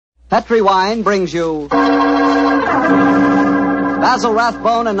Petri Wine brings you Basil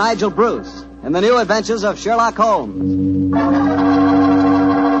Rathbone and Nigel Bruce in the new adventures of Sherlock Holmes.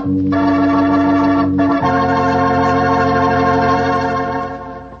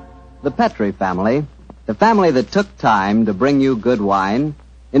 The Petri family, the family that took time to bring you good wine,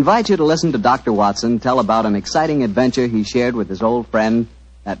 invites you to listen to Dr. Watson tell about an exciting adventure he shared with his old friend,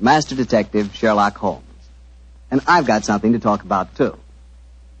 that master detective, Sherlock Holmes. And I've got something to talk about, too.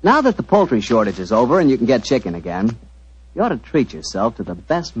 Now that the poultry shortage is over and you can get chicken again, you ought to treat yourself to the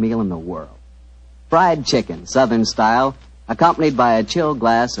best meal in the world. Fried chicken, Southern style, accompanied by a chill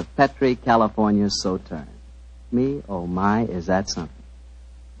glass of Petri, California Sauterne. Me, oh my, is that something.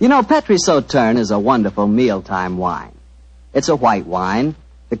 You know, Petri Sauterne is a wonderful mealtime wine. It's a white wine,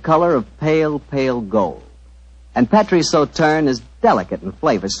 the color of pale, pale gold. And Petri Sauterne is delicate in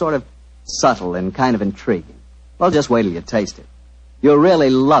flavor, sort of subtle and kind of intriguing. Well, just wait till you taste it. You'll really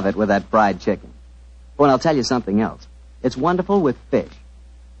love it with that fried chicken. Oh, and I'll tell you something else. It's wonderful with fish.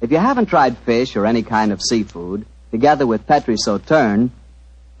 If you haven't tried fish or any kind of seafood, together with Petri Sauterne,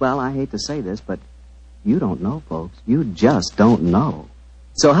 well, I hate to say this, but you don't know, folks. You just don't know.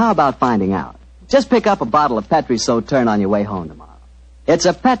 So how about finding out? Just pick up a bottle of Petri Sauterne on your way home tomorrow. It's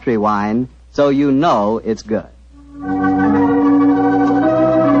a Petri wine, so you know it's good.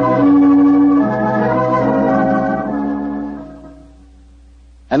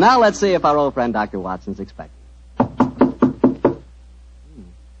 And now let's see if our old friend Dr. Watson's expecting.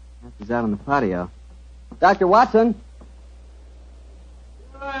 He's out on the patio. Dr. Watson?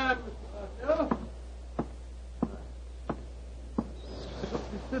 Here I am, Mr. Bartell.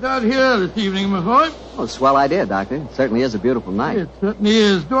 Sit out here this evening, my boy. Oh, swell idea, Doctor. It certainly is a beautiful night. It certainly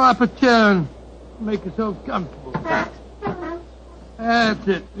is. Draw up a chair and make yourself comfortable. That's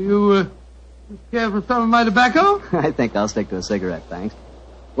it. You care for some of my tobacco? I think I'll stick to a cigarette, thanks.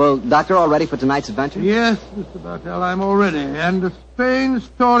 Well, Doctor, all ready for tonight's adventure? Yes, Mr. Bartell, I'm all ready. And a strange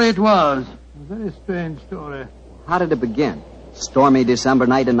story it was. A very strange story. How did it begin? Stormy December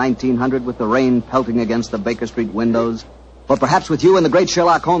night in 1900 with the rain pelting against the Baker Street windows? Or perhaps with you and the great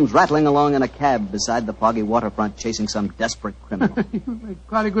Sherlock Holmes rattling along in a cab beside the foggy waterfront chasing some desperate criminal? You make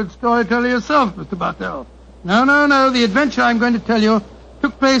quite a good storyteller yourself, Mr. Bartell. No. The adventure I'm going to tell you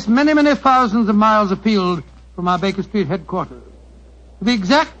took place many, many thousands of miles afield from our Baker Street headquarters. To be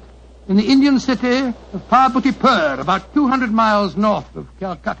exact, in the Indian city of Parbutipur, about 200 miles north of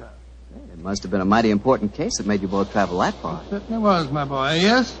Calcutta. It must have been a mighty important case that made you both travel that far. It certainly was, my boy,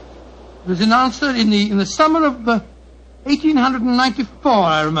 yes. It was announced in the summer of 1894,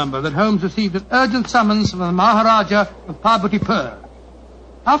 I remember, that Holmes received an urgent summons from the Maharaja of Parbutipur.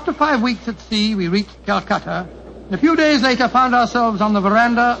 After 5 weeks at sea, we reached Calcutta, and a few days later found ourselves on the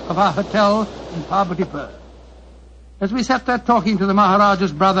veranda of our hotel in Parbutipur. As we sat there talking to the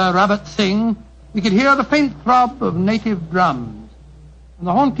Maharaja's brother, Rabat Singh, we could hear the faint throb of native drums and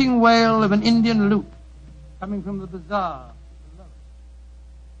the haunting wail of an Indian lute coming from the bazaar.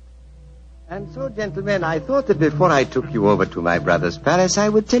 And so, gentlemen, I thought that before I took you over to my brother's palace, I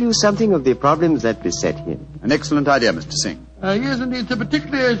would tell you something of the problems that beset him. An excellent idea, Mr. Singh. Yes, indeed, sir,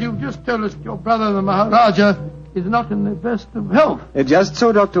 particularly as you've just told us your brother, the Maharaja, is not in the best of health. Just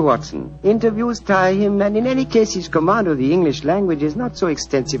so, Dr. Watson. Interviews tire him, and in any case, his command of the English language is not so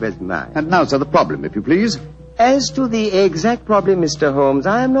extensive as mine. And now, sir, the problem, if you please. As to the exact problem, Mr. Holmes,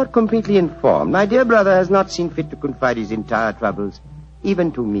 I am not completely informed. My dear brother has not seen fit to confide his entire troubles,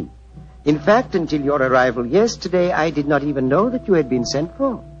 even to me. In fact, until your arrival yesterday, I did not even know that you had been sent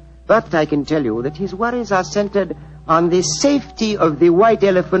for. But I can tell you that his worries are centered on the safety of the white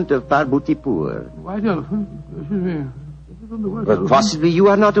elephant of Parbutipur. White elephant? Excuse me. But possibly you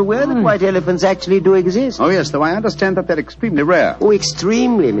are not aware that white elephants actually do exist. Oh, yes, though I understand that they're extremely rare. Oh,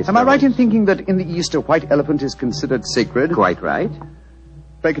 extremely, Mr. Am I right in thinking that in the East a white elephant is considered sacred? Quite right.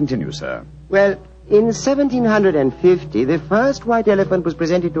 Pray continue, sir. Well, in 1750, the first white elephant was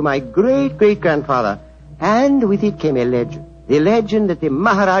presented to my great-great-grandfather, and with it came a legend. The legend that the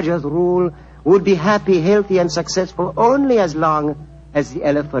Maharaja's rule would be happy, healthy, and successful only as long as the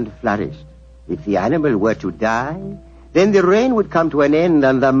elephant flourished. If the animal were to die, then the reign would come to an end,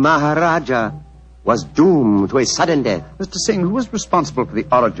 and the Maharaja was doomed to a sudden death. Mr. Singh, who was responsible for the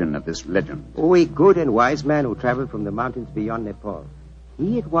origin of this legend? Oh, a good and wise man who traveled from the mountains beyond Nepal.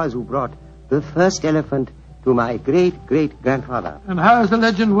 He it was who brought the first elephant to my great-great-grandfather. And how has the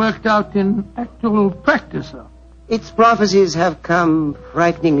legend worked out in actual practice, sir? Its prophecies have come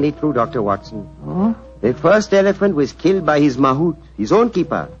frighteningly true, Dr. Watson. Oh? The first elephant was killed by his mahout, his own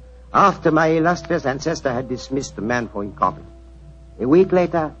keeper, after my illustrious ancestor had dismissed the man for incompetent. A week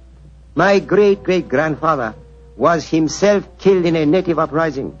later, my great-great-grandfather was himself killed in a native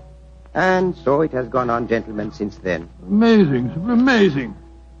uprising. And so it has gone on, gentlemen, since then. Amazing, simply amazing.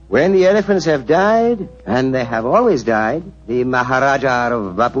 When the elephants have died, and they have always died, the Maharaja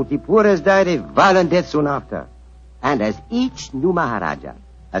of Vaputipur has died a violent death soon after. And as each new Maharaja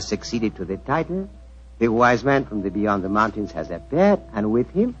has succeeded to the title, the wise man from the beyond the mountains has appeared, and with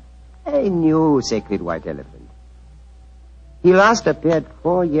him, a new sacred white elephant. He last appeared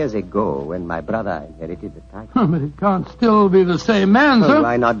 4 years ago when my brother inherited the title. But it can't still be the same man, sir.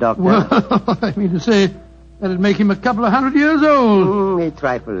 Why not, Doctor? Well, I mean to say, that'd make him a couple of 100 years old. A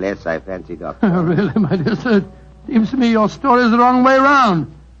trifle less, I fancy, Doctor. Really, my dear sir, seems to me your story's the wrong way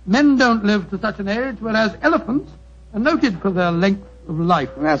round. Men don't live to such an age, whereas elephants are noted for their length of life.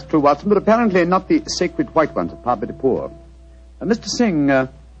 That's true, Watson, but apparently not the sacred white ones of Parbatipur. Mr. Singh,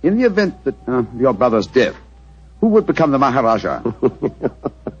 in the event that your brother's death, who would become the Maharaja?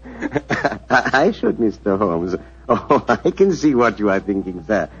 I should, Mr. Holmes. Oh, I can see what you are thinking,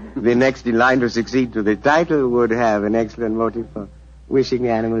 sir. The next in line to succeed to the title would have an excellent motive for wishing the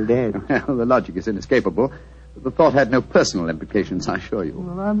animal dead. Well, the logic is inescapable, but the thought had no personal implications, I assure you.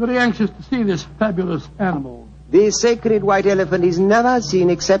 Well, I'm very anxious to see this fabulous animal. The sacred white elephant is never seen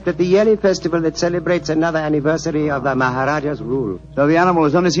except at the yearly festival that celebrates another anniversary of the Maharaja's rule. So the animal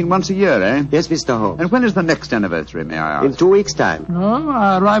is only seen once a year, eh? Yes, Mr. Holmes. And when is the next anniversary, may I ask? In 2 weeks' time. No,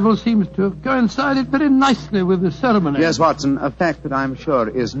 our arrival seems to have coincided very nicely with the ceremony. Yes, Watson, a fact that I'm sure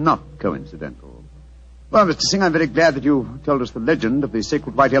is not coincidental. Well, Mr. Singh, I'm very glad that you told us the legend of the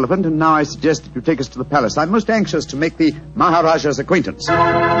sacred white elephant, and now I suggest that you take us to the palace. I'm most anxious to make the Maharaja's acquaintance.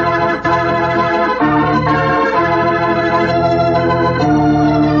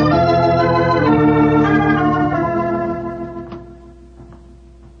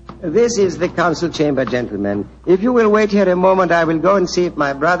 This is the council chamber, gentlemen. If you will wait here a moment, I will go and see if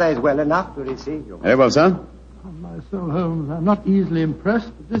my brother is well enough to receive you. Very well, sir. On my soul, Holmes, I'm not easily impressed,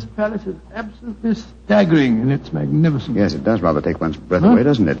 but this palace is absolutely staggering in its magnificence. Yes, it does rather take one's breath away,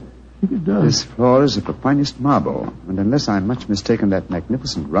 doesn't it? I think it does. This floor is of the finest marble, and unless I'm much mistaken, that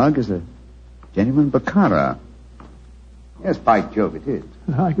magnificent rug is a genuine Baccara. Yes, by Jove, it is.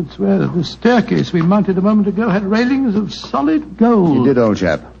 I could swear that the staircase we mounted a moment ago had railings of solid gold. You did, old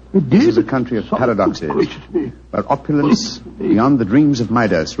chap. It did? This is a country of paradoxes, where opulence beyond the dreams of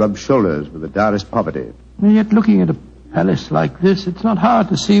Midas rubs shoulders with the direst poverty. And yet, looking at a palace like this, it's not hard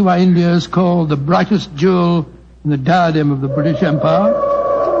to see why India is called the brightest jewel in the diadem of the British Empire.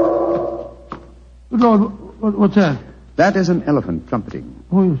 Good Lord, what's that? That is an elephant trumpeting.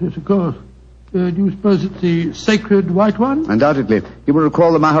 Oh, yes, of course. Do you suppose it's the sacred white one? Undoubtedly. You will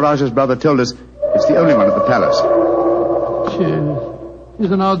recall the Maharaja's brother told us it's the only one at the palace. Cheers. It's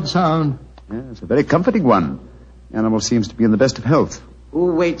an odd sound. Yes, a very comforting one. The animal seems to be in the best of health.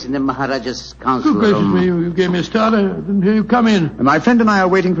 Who waits in the Maharaja's council Good gracious room? me, you gave me a start. I didn't hear you come in. And my friend and I are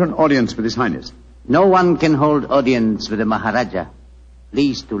waiting for an audience with His Highness. No one can hold audience with the Maharaja.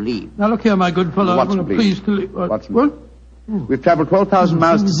 Please to leave. Now, look here, my good fellow. Watson, I'm please. pleased to leave. Watson. What? We've traveled 12,000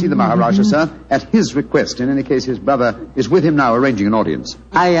 miles to see the Maharaja, sir, at his request. In any case, his brother is with him now arranging an audience.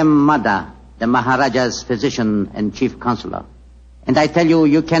 I am Mada, the Maharaja's physician and chief counselor. And I tell you,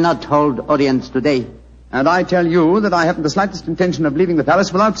 you cannot hold audience today. And I tell you that I haven't the slightest intention of leaving the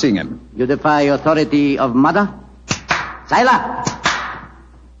palace without seeing him. You defy authority of Mada? Saila!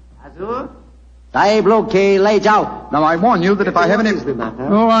 Azur? Sahib log ke le jao. Now, I warn you that if I have any...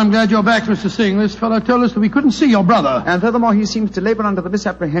 Oh, I'm glad you're back, Mr. Singh. This fellow told us that we couldn't see your brother. And furthermore, he seems to labor under the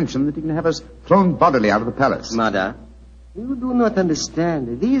misapprehension that he can have us thrown bodily out of the palace. Mother, you do not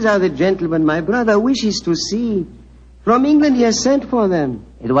understand. These are the gentlemen my brother wishes to see. From England he has sent for them.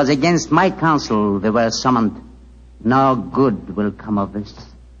 It was against my counsel they were summoned. No good will come of this.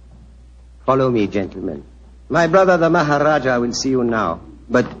 Follow me, gentlemen. My brother, the Maharaja, will see you now.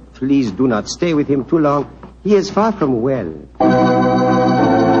 But please do not stay with him too long. He is far from well.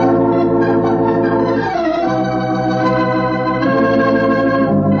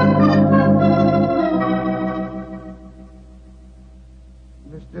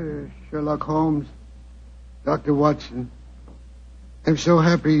 Mr. Sherlock Holmes, Dr. Watson, I'm so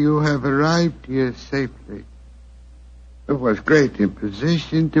happy you have arrived here safely. It was great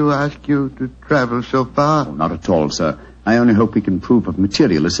imposition to ask you to travel so far. Oh, not at all, sir. I only hope we can prove of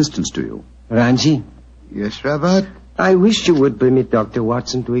material assistance to you. Ranji, Yes, Rabat? I wish you would permit Dr.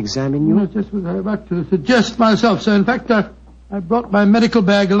 Watson to examine you. No, just what I was about to suggest myself, sir. In fact, I brought my medical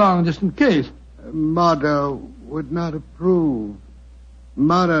bag along just in case. Mother would not approve.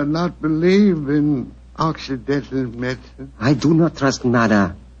 Mother not believe in Occidental medicine. I do not trust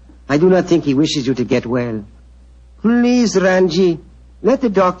Mada. I do not think he wishes you to get well. Please, Ranji, let the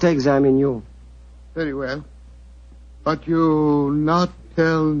doctor examine you. Very well. But you not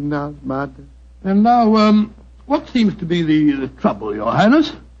tell not, mother. And now, what seems to be the trouble, Your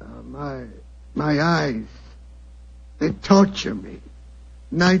Highness? My eyes, they torture me.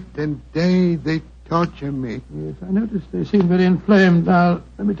 Night and day, they torture me. Yes, I noticed they seem very inflamed. Now,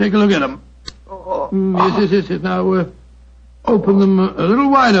 let me take a look at them. Yes. Now, open them a little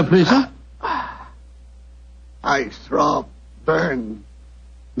wider, please, sir. Eyes throb, burn,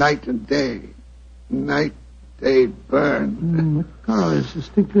 night and day. Night, day, burn. The color is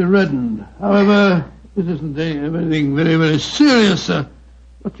distinctly reddened. However, this isn't anything very, very serious, sir.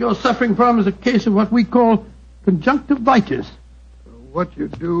 What you're suffering from is a case of what we call conjunctivitis. What you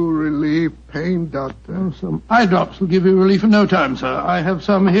do relieve pain, doctor? Oh, some eye drops will give you relief in no time, sir. I have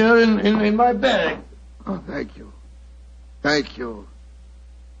some here in my bag. Oh, thank you. Thank you.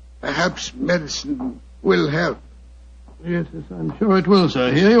 Perhaps medicine will help. Yes, I'm sure it will,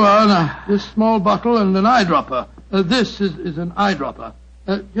 sir. Here you are. Now, this small bottle and an eyedropper. This is an eyedropper.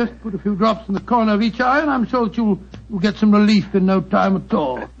 Just put a few drops in the corner of each eye, and I'm sure that you'll get some relief in no time at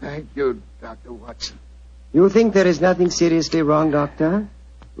all. Thank you, Dr. Watson. You think there is nothing seriously wrong, Doctor?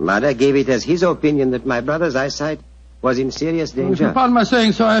 Mother gave it as his opinion that my brother's eyesight was in serious danger. If you pardon my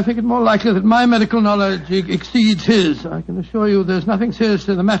saying so, I think it more likely that my medical knowledge exceeds his. I can assure you there's nothing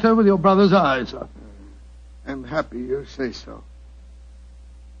seriously the matter with your brother's eyes, sir. I'm happy you say so.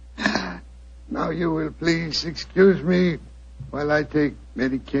 Now you will please excuse me while I take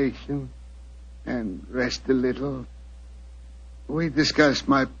medication and rest a little. We discuss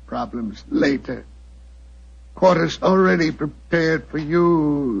my problems later. Quarters already prepared for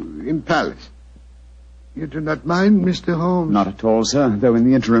you in palace. You do not mind, Mr. Holmes? Not at all, sir, though in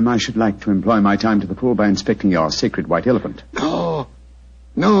the interim I should like to employ my time to the full by inspecting your sacred white elephant. No,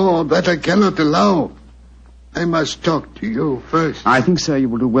 that I cannot allow. I must talk to you first. I think, sir, you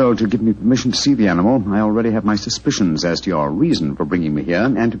will do well to give me permission to see the animal. I already have my suspicions as to your reason for bringing me here,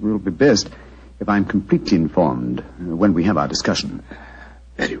 and it will be best if I'm completely informed when we have our discussion.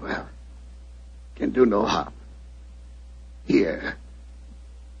 Very well. Can do no harm. Here,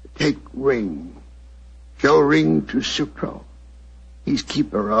 take ring. Show ring to Sucro. He's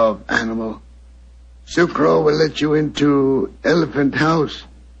keeper of animal. Sucro will let you into elephant house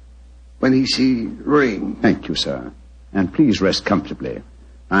when he see ring. Thank you, sir. And please rest comfortably.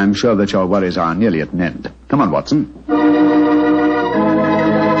 I'm sure that your worries are nearly at an end. Come on, Watson.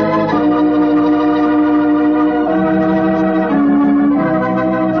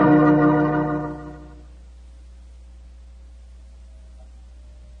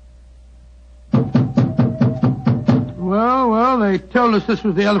 Well, they told us this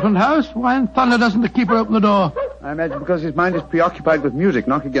was the elephant house. Why in thunder doesn't the keeper open the door? I imagine because his mind is preoccupied with music.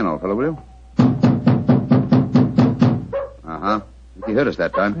 Knock again, old fellow, will you? Uh-huh. He heard us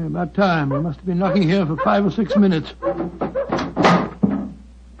that time. Yeah, about time. He must have been knocking here for 5 or 6 minutes.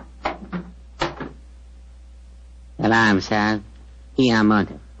 Salam, sir. Ia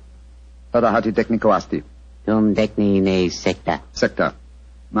monte. Padahati tekniko asti. Tum dekni ne sekta. Sekta.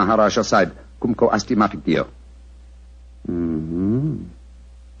 Maharaja side. Kumko asti matik dio.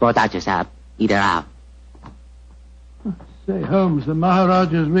 Potato sab. Either out. Say, Holmes, the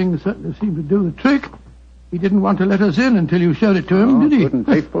Maharaja's ring certainly seemed to do the trick. He didn't want to let us in until you showed it to him, did he? Good and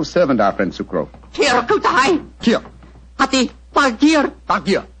faithful servant, our friend Sucro. Here, kutai. Here. Hati, pagir.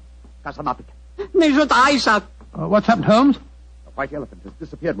 Tagir. Kasamapik. Nejutai sab. What's happened, Holmes? The white elephant has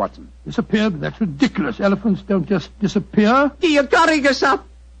disappeared, Watson. Disappeared? That's ridiculous. Elephants don't just disappear. Dia kariga sab.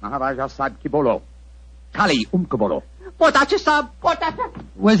 Maharaja side kibolo. Kali umkabolo. Potato sab. Potato.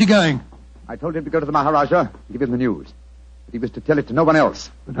 Where's he going? I told him to go to the Maharaja and give him the news. But he was to tell it to no one else.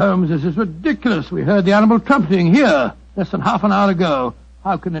 But, Holmes, this is ridiculous. We heard the animal trumpeting here less than half an hour ago.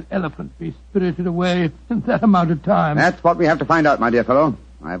 How can an elephant be spirited away in that amount of time? That's what we have to find out, my dear fellow.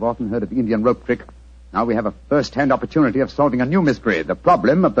 I've often heard of the Indian rope trick. Now we have a first-hand opportunity of solving a new mystery, the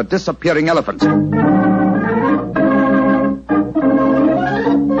problem of the disappearing elephant.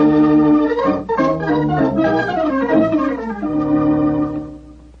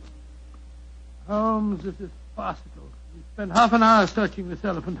 Holmes, this is farcical. We spent half an hour searching this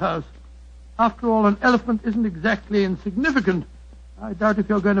elephant house. After all, an elephant isn't exactly insignificant. I doubt if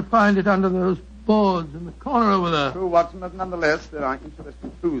you're going to find it under those boards in the corner over there. True, Watson, but nonetheless, there are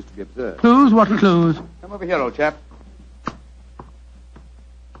interesting clues to be observed. Clues? What clues? Come over here, old chap.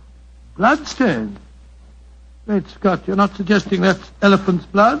 Bloodstains. Great Scott, you're not suggesting that's elephant's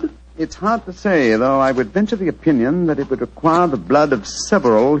blood? It's hard to say, though I would venture the opinion that it would require the blood of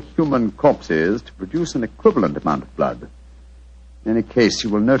several human corpses to produce an equivalent amount of blood. In any case,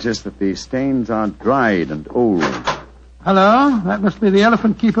 you will notice that the stains are dried and old. Hello? That must be the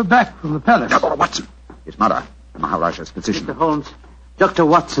elephant keeper back from the palace. Now, Watson. It's Mara, the Maharaja's physician. Mr. Holmes, Dr.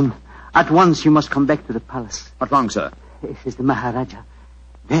 Watson, at once you must come back to the palace. What's wrong, sir? It is the Maharaja.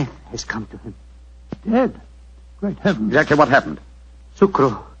 Death has come to him. Dead? Great heavens. Exactly what happened?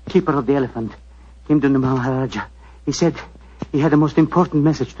 Sukro, keeper of the elephant, came to the Maharaja. He said he had a most important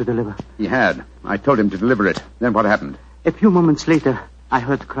message to deliver. He had. I told him to deliver it. Then what happened? A few moments later, I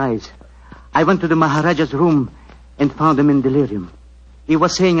heard cries. I went to the Maharaja's room and found him in delirium. He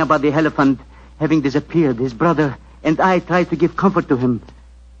was saying about the elephant having disappeared. His brother and I tried to give comfort to him,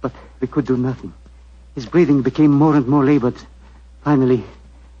 but we could do nothing. His breathing became more and more labored. Finally,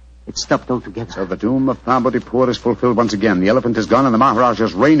 it stopped altogether. So the doom of Parbotipur is fulfilled once again. The elephant is gone and the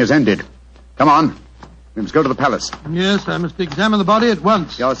Maharaja's reign is ended. Come on. We must go to the palace. Yes, I must examine the body at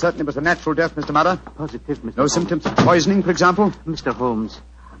once. You're certain it was a natural death, Mr. Mudder? Positive, Mr. No Holmes. symptoms of poisoning, for example? Mr. Holmes,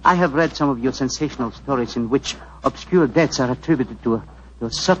 I have read some of your sensational stories in which obscure deaths are attributed to a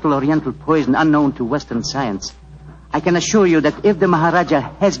subtle oriental poison unknown to Western science. I can assure you that if the Maharaja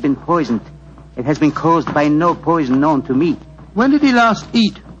has been poisoned, it has been caused by no poison known to me. When did he last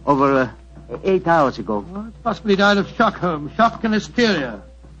eat? Over 8 hours ago. Well, it possibly died of shock, Holmes. Shock and hysteria.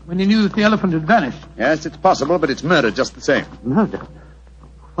 When he knew that the elephant had vanished. Yes, it's possible, but it's murder just the same. Murder?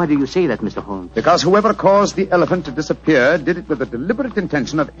 Why do you say that, Mr. Holmes? Because whoever caused the elephant to disappear did it with the deliberate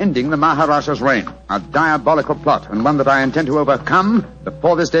intention of ending the Maharaja's reign. A diabolical plot, and one that I intend to overcome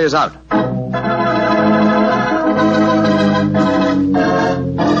before this day is out.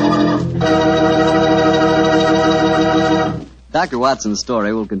 Dr. Watson's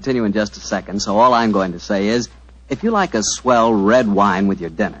story will continue in just a second, so all I'm going to say is, if you like a swell red wine with your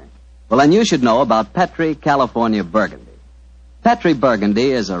dinner, well, then you should know about Petri California Burgundy. Petri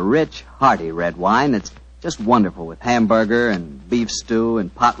Burgundy is a rich, hearty red wine that's just wonderful with hamburger and beef stew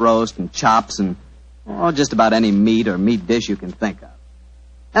and pot roast and chops and just about any meat or meat dish you can think of.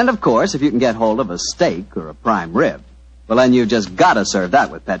 And, of course, if you can get hold of a steak or a prime rib, well, then you've just got to serve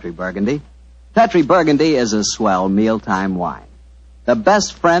that with Petri Burgundy. Petri Burgundy is a swell mealtime wine. The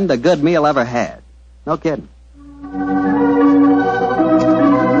best friend a good meal ever had. No kidding.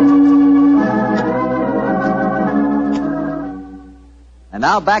 And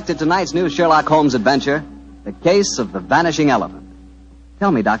now back to tonight's new Sherlock Holmes adventure, the case of the vanishing elephant.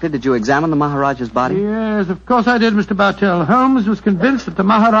 Tell me, Doctor, did you examine the Maharaja's body? Yes, of course I did, Mr. Bartell. Holmes was convinced that the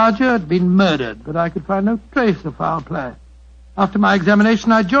Maharaja had been murdered, but I could find no trace of foul play. After my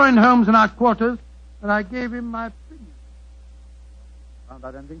examination, I joined Holmes in our quarters, and I gave him my opinion. Found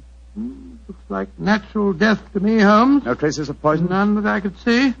out anything? Looks like natural death to me, Holmes. No traces of poison? None that I could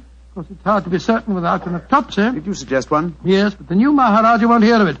see. Of course, it's hard to be certain without an autopsy. Did you suggest one? Yes, but the new Maharaja won't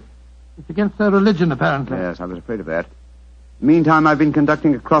hear of it. It's against their religion, apparently. Yes, I was afraid of that. Meantime, I've been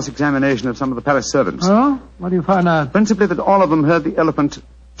conducting a cross-examination of some of the palace servants. Oh? What do you find out? Principally that all of them heard the elephant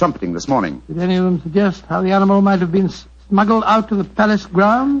trumpeting this morning. Did any of them suggest how the animal might have been smuggled out to the palace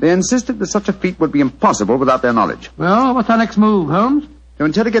grounds? They insisted that such a feat would be impossible without their knowledge. Well, what's our next move, Holmes? To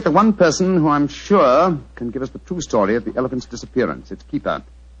interrogate the one person who I'm sure can give us the true story of the elephant's disappearance, its keeper.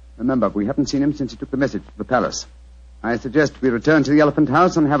 Remember, we haven't seen him since he took the message to the palace. I suggest we return to the elephant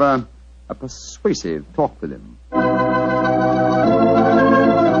house and have a persuasive talk with him.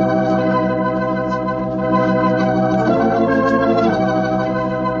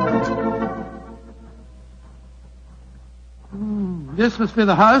 This must be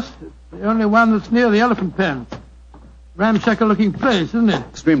the house. It's the only one that's near the elephant pen. Ramshackle-looking place, isn't it?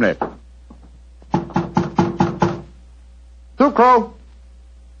 Extremely. Sukro!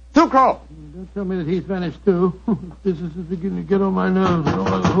 Sukro! Don't tell me that he's vanished, too. This is beginning to get on my nerves.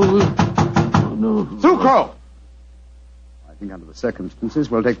 Oh, no. Sukro! I think under the circumstances,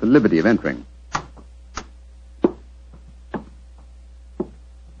 we'll take the liberty of entering.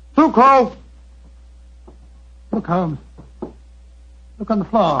 Sukro! Look, Holmes. Look on the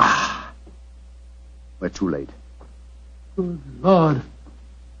floor. We're too late. Good Lord.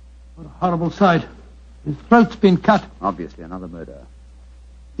 What a horrible sight. His throat's been cut. Obviously another murder.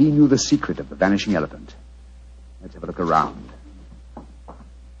 He knew the secret of the vanishing elephant. Let's have a look around.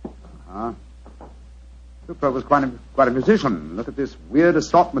 Sukro was quite a musician. Look at this weird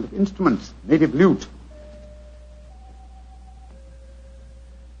assortment of instruments. Native lute.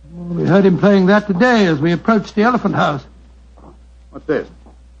 Well, we heard him playing that today as we approached the elephant house. What's this?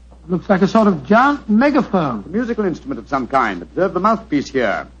 Looks like a sort of giant megaphone. A musical instrument of some kind. Observe the mouthpiece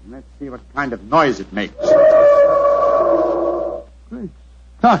here. Let's see what kind of noise it makes. Great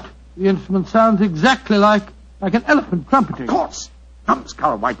Scott. The instrument sounds exactly like an elephant trumpeting. Of course.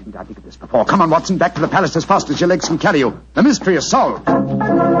 Numbskull, why didn't I think of this before? Come on, Watson, back to the palace as fast as your legs can carry you. The mystery is solved.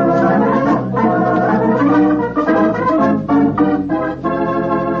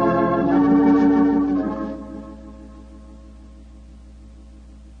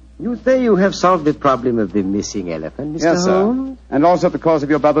 You say you have solved the problem of the missing elephant, Mr. Yes, Holmes? sir. And also the cause of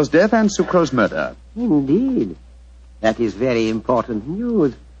your brother's death and Sucro's murder. Indeed. That is very important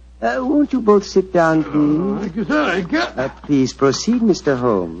news. Won't you both sit down, please? Thank you, sir. Thank you. Please proceed, Mr.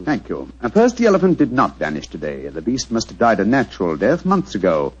 Holmes. Thank you. First, the elephant did not vanish today. The beast must have died a natural death months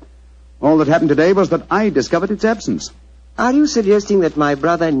ago. All that happened today was that I discovered its absence. Are you suggesting that my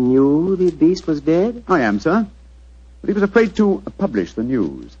brother knew the beast was dead? I am, sir. But he was afraid to publish the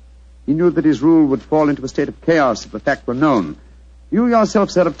news. He knew that his rule would fall into a state of chaos if the fact were known. You yourself,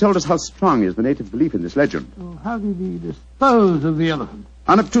 sir, have told us how strong is the native belief in this legend. So how did he dispose of the elephant?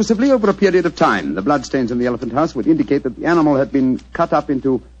 Unobtrusively over a period of time. The bloodstains in the elephant house would indicate that the animal had been cut up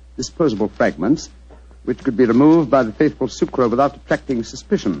into disposable fragments, which could be removed by the faithful Sucro without attracting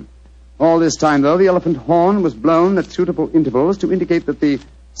suspicion. All this time, though, the elephant horn was blown at suitable intervals to indicate that the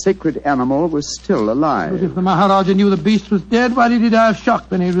sacred animal was still alive. But if the Maharaja knew the beast was dead, why did he die of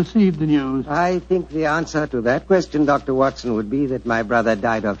shock when he received the news? I think the answer to that question, Dr. Watson, would be that my brother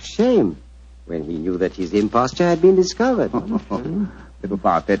died of shame when he knew that his imposture had been discovered. Little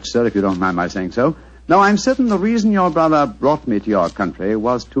far-fetched, sir, if you don't mind my saying so. Now, I'm certain the reason your brother brought me to your country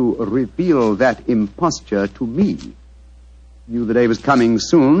was to reveal that imposture to me. He knew the day was coming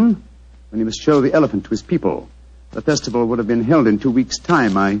soon when he must show the elephant to his people. The festival would have been held in 2 weeks'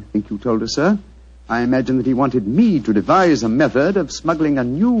 time, I think you told us, sir. I imagine that he wanted me to devise a method of smuggling a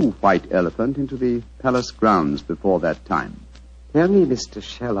new white elephant into the palace grounds before that time. Tell me, Mr.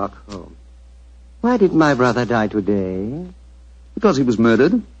 Sherlock Holmes, why did my brother die today? Because he was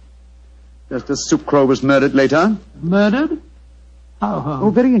murdered. Just as Sucro was murdered later. Murdered? How? Oh,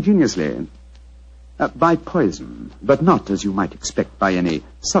 very ingeniously. By poison, but not, as you might expect, by any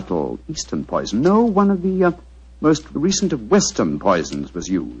subtle Eastern poison. No, one of the most recent of Western poisons was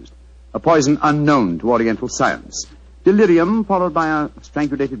used. A poison unknown to Oriental science. Delirium, followed by a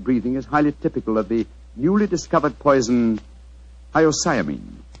strangulated breathing, is highly typical of the newly discovered poison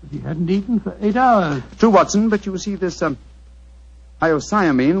hyoscyamine. He hadn't eaten for 8 hours. True, Watson, but you see this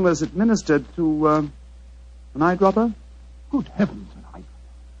hyoscyamine was administered through an eyedropper. Good heavens, an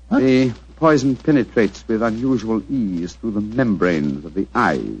eyedropper. The poison penetrates with unusual ease through the membranes of the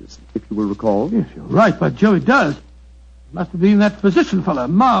eyes, if you will recall. Yes, you're right, by Joe, it does. Must have been that physician fellow,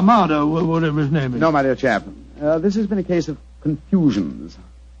 Mardo, whatever his name is. No, my dear chap. This has been a case of confusions.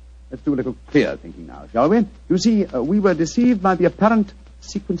 Let's do a little clear thinking now, shall we? You see, we were deceived by the apparent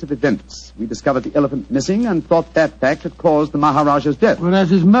sequence of events. We discovered the elephant missing and thought that fact had caused the Maharaja's death.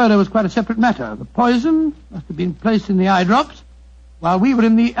 Whereas his murder was quite a separate matter. The poison must have been placed in the eye drops while we were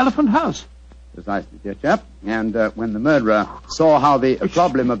in the elephant house. Precisely, dear chap. And when the murderer saw how the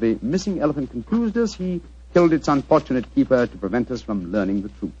problem of the missing elephant confused us, he killed its unfortunate keeper to prevent us from learning the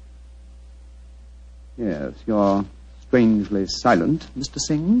truth. Yes, you're strangely silent, Mr.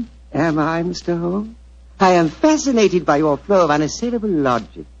 Singh. Am I, Mr. Holmes? I am fascinated by your flow of unassailable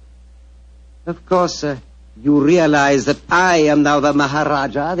logic. Of course, you realize that I am now the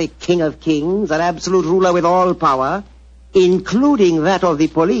Maharaja, the King of Kings, an absolute ruler with all power, including that of the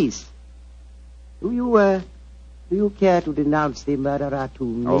police. Do you care to denounce the murderer to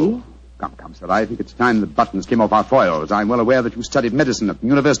me? Oh, come, sir. I think it's time the buttons came off our foils. I'm well aware that you studied medicine at the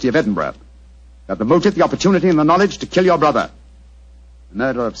University of Edinburgh. You had the motive, the opportunity, and the knowledge to kill your brother. The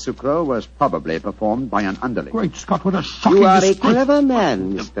murder of Sucro was probably performed by an underling. Great Scott, what a shocking You are a disgrace. clever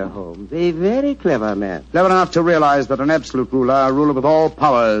man, Mr. Holmes. A very clever man. Clever enough to realize that an absolute ruler, a ruler with all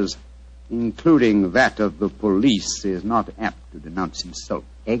powers, including that of the police, is not apt to denounce himself.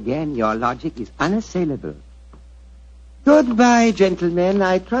 Again, your logic is unassailable. Goodbye, gentlemen.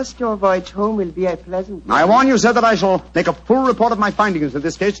 I trust your voyage home will be a pleasant one. I warn you, sir, that I shall make a full report of my findings in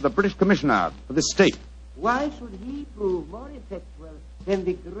this case to the British Commissioner for this state. Why should he prove more effectual than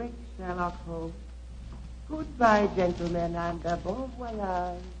the great Sherlock Holmes? Goodbye, gentlemen, and bon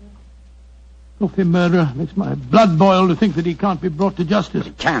voyage. Filthy murderer. Makes my blood boil to think that he can't be brought to justice.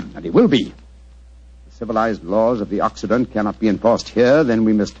 He can, and he will be. The civilized laws of the Occident cannot be enforced here, then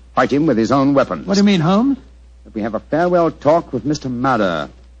we must fight him with his own weapons. What do you mean, Holmes? That we have a farewell talk with Mr.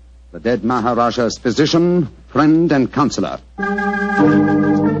 Mada, the dead Maharaja's physician, friend, and counselor.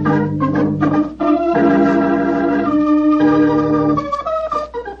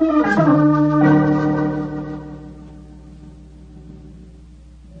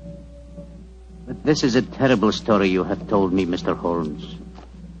 But this is a terrible story you have told me, Mr. Holmes.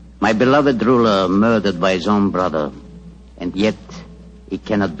 My beloved ruler murdered by his own brother, and yet he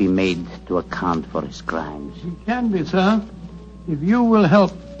cannot be made to account for his crimes. He can be, sir, if you will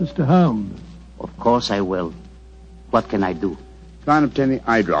help Mr. Holmes. Of course I will. What can I do? Try and obtain the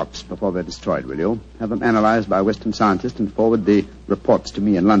eye drops before they're destroyed, will you? Have them analyzed by a Western scientist and forward the reports to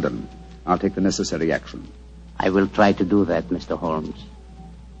me in London. I'll take the necessary action. I will try to do that, Mr. Holmes.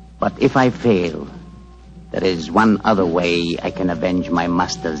 But if I fail, there is one other way I can avenge my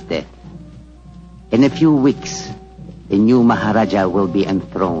master's death. In a few weeks, the new Maharaja will be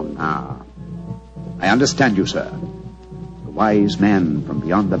enthroned. I understand you, sir. The wise man from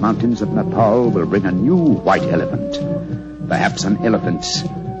beyond the mountains of Nepal will bring a new white elephant. Perhaps an elephant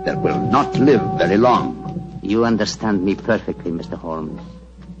that will not live very long. You understand me perfectly, Mr. Holmes.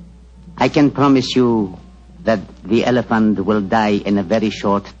 I can promise you that the elephant will die in a very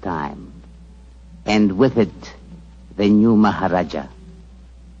short time. And with it, the new Maharaja.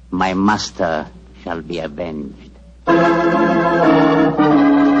 My master shall be avenged.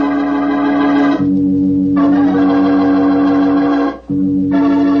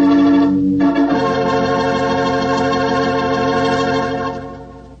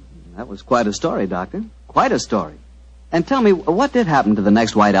 That was quite a story, Doctor. Quite a story. And tell me, what did happen to the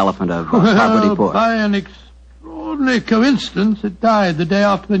next white elephant of Parvati-Pur? By an extraordinary coincidence, it died the day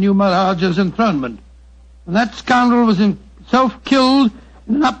after the new Maharaja's enthronement. And that scoundrel was himself killed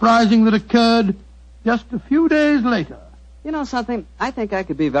in an uprising that occurred just a few days later. You know something? I think I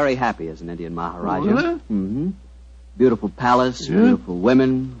could be very happy as an Indian Maharaja. Oh, really? Mm-hmm. Beautiful palace, Yeah. beautiful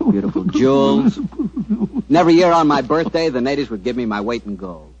women, beautiful jewels. And every year on my birthday, the natives would give me my weight in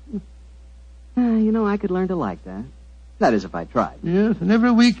gold. You know, I could learn to like that. That is, if I tried. Yes, and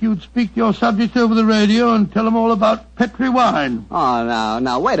every week you'd speak to your subjects over the radio and tell them all about Petri wine. Oh,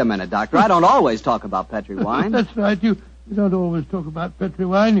 now, wait a minute, Doctor. I don't always talk about Petri wine. That's right. You don't always talk about Petri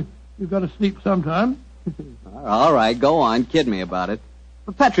wine. You've got to sleep sometime. All right, go on. Kid me about it.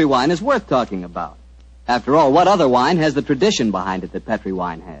 But Petri wine is worth talking about. After all, what other wine has the tradition behind it that Petri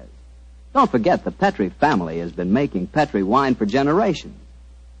wine has? Don't forget, the Petri family has been making Petri wine for generations.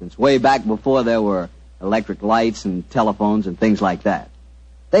 Since way back before there were electric lights and telephones and things like that.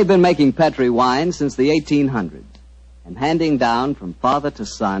 They've been making Petri wine since the 1800s and handing down from father to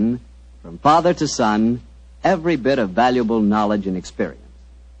son, every bit of valuable knowledge and experience.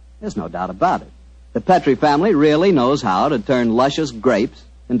 There's no doubt about it. The Petri family really knows how to turn luscious grapes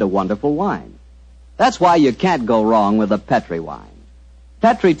into wonderful wine. That's why you can't go wrong with a Petri wine.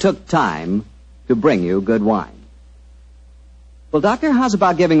 Petri took time to bring you good wine. Well, Doctor, how's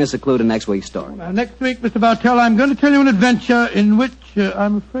about giving us a clue to next week's story? Now, next week, Mr. Bartell, I'm going to tell you an adventure in which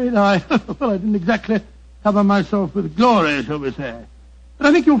I'm afraid I didn't exactly cover myself with glory, shall we say. But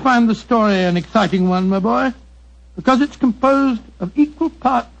I think you'll find the story an exciting one, my boy, because it's composed of equal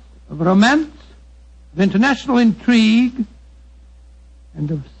parts of romance, of international intrigue,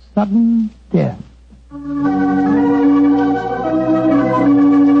 and of sudden death.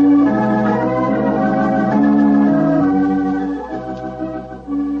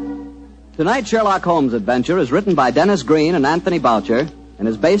 Tonight's Sherlock Holmes adventure is written by Dennis Green and Anthony Boucher and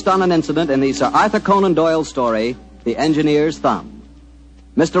is based on an incident in the Sir Arthur Conan Doyle story, The Engineer's Thumb.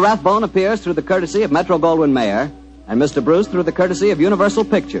 Mr. Rathbone appears through the courtesy of Metro-Goldwyn-Mayer and Mr. Bruce through the courtesy of Universal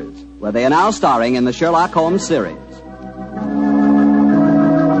Pictures, where they are now starring in the Sherlock Holmes series.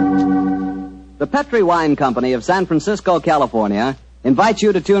 The Petri Wine Company of San Francisco, California, invites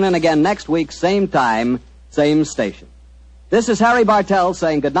you to tune in again next week, same time, same station. This is Harry Bartell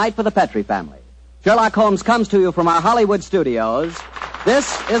saying goodnight for the Petri family. Sherlock Holmes comes to you from our Hollywood studios.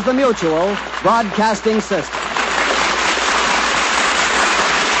 This is the Mutual Broadcasting System.